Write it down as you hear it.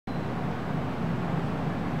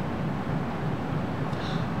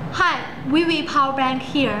ViVi power bank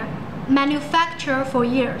here, manufactured for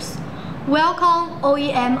years. Welcome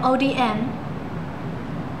OEM ODM.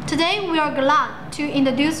 Today we are glad to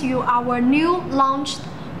introduce you our new launched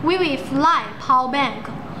ViVi Fly power bank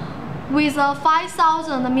with a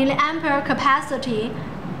 5000 mAh capacity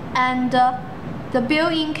and the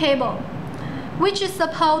built-in cable, which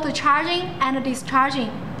supports charging and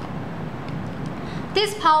discharging.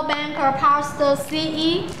 This power bank passed the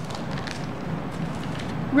CE,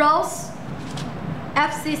 RoHS,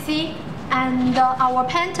 FCC, and our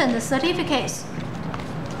patent certificates.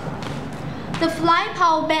 The Fly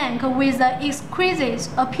power bank with the exquisite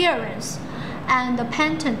appearance and the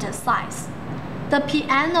patent size, the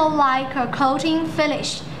piano-like coating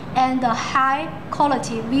finish, and the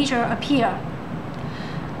high-quality visual appeal.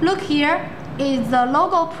 Look, here is the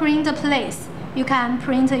logo print place. You can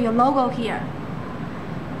print your logo here.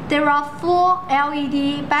 There are 4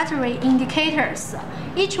 LED battery indicators.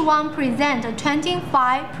 Each one presents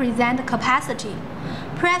 25% capacity.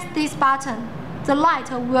 Press this button. The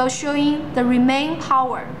light will show you the remaining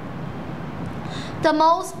power. The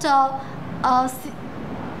most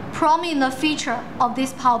prominent feature of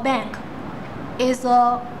this power bank is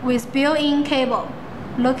with built-in cable.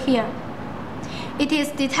 Look here. It is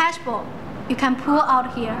detachable. You can pull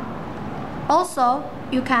out here. Also,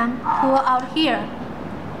 you can pull out here.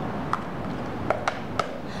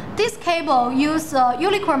 This cable uses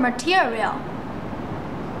unicorn material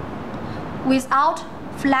without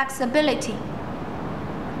flexibility.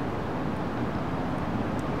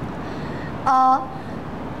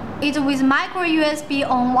 It's with micro USB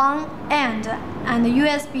on one end and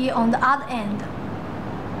USB on the other end.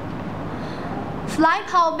 Fly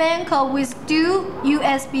power bank with dual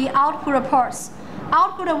USB output ports.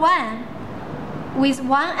 Output 1 with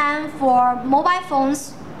 1 amp for mobile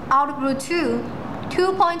phones. Output 2,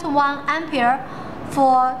 2.1 ampere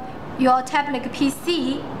for your tablet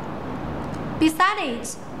PC.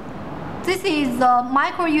 Besides it, this is the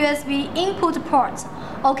micro USB input port.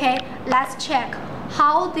 Okay, let's check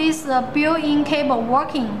how this built-in cable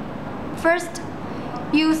working. First,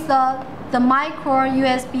 use the micro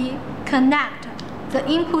USB connect the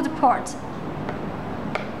input port.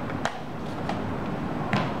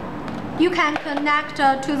 You can connect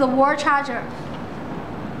to the wall charger,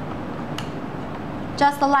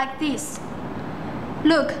 just like this.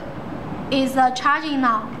 Look, it's charging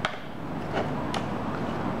now.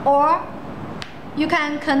 Or you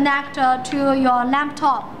can connect to your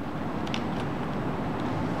laptop.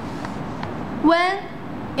 When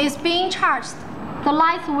it's being charged, the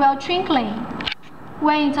lights will twinkling.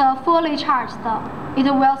 When it's fully charged, it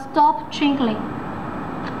will stop twinkling.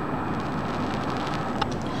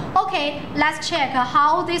 Okay, let's check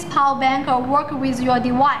how this power bank works with your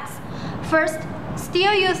device. First,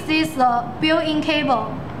 still use this built-in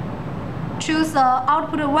cable. Choose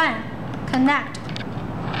output 1, connect.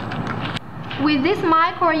 With this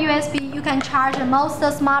micro USB, you can charge most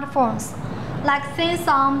smartphones, like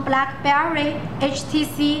Samsung, BlackBerry,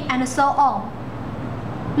 HTC, and so on.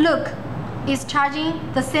 Look, it's charging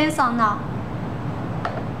the Samsung now.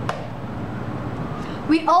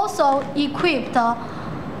 We also equipped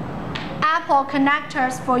Apple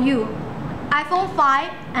connectors for you, iPhone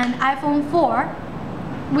 5 and iPhone 4.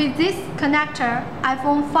 With this connector,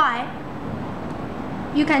 iPhone 5,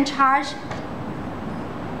 you can charge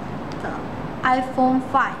the iPhone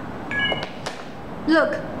 5.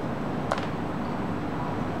 Look,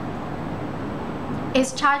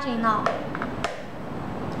 it's charging now.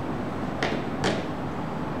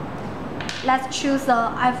 Let's choose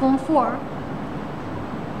the iPhone 4.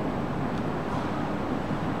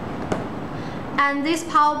 And this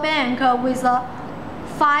power bank with a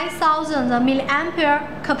 5000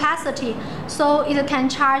 mAh capacity, so it can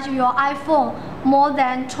charge your iPhone more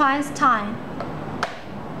than twice time.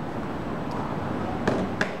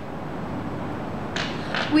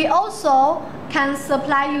 We also can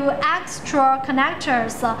supply you extra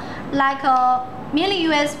connectors like a mini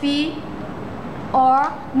USB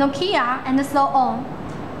or Nokia and so on.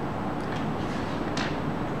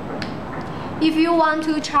 If you want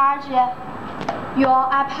to charge your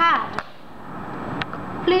iPad,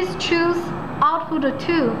 please choose output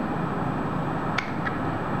 2.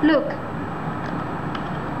 Look,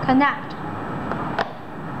 connect,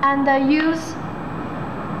 and use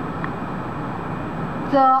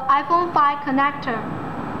the iPhone 5 connector.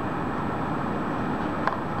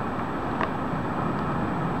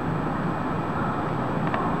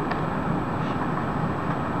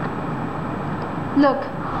 Look,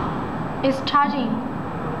 it's charging.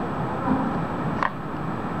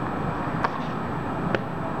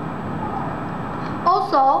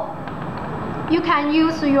 Also, you can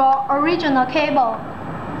use your original cable.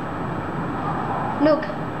 Look,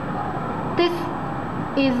 this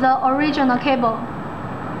is the original cable,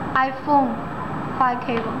 iPhone 5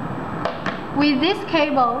 cable. With this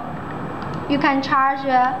cable, you can charge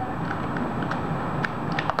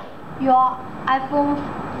your iPhone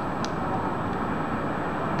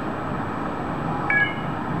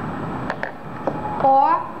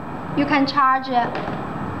or you can charge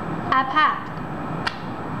iPad.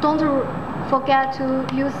 Don't forget to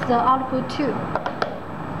use the output too.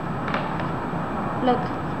 Look.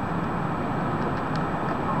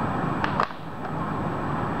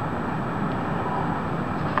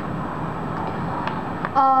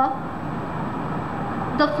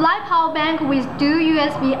 The Fly power bank with dual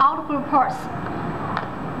USB output ports,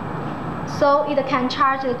 so it can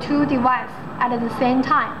charge the two devices at the same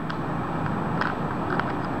time.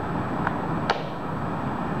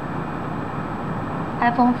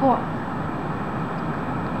 iPhone 4.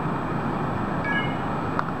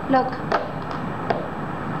 Look.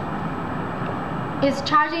 It's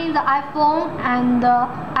charging the iPhone and the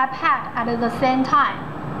iPad at the same time.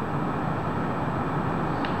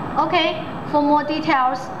 Okay, for more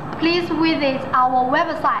details, please visit our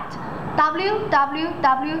website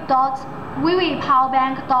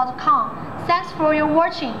www.vivipowerbank.com. Thanks for your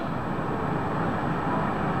watching.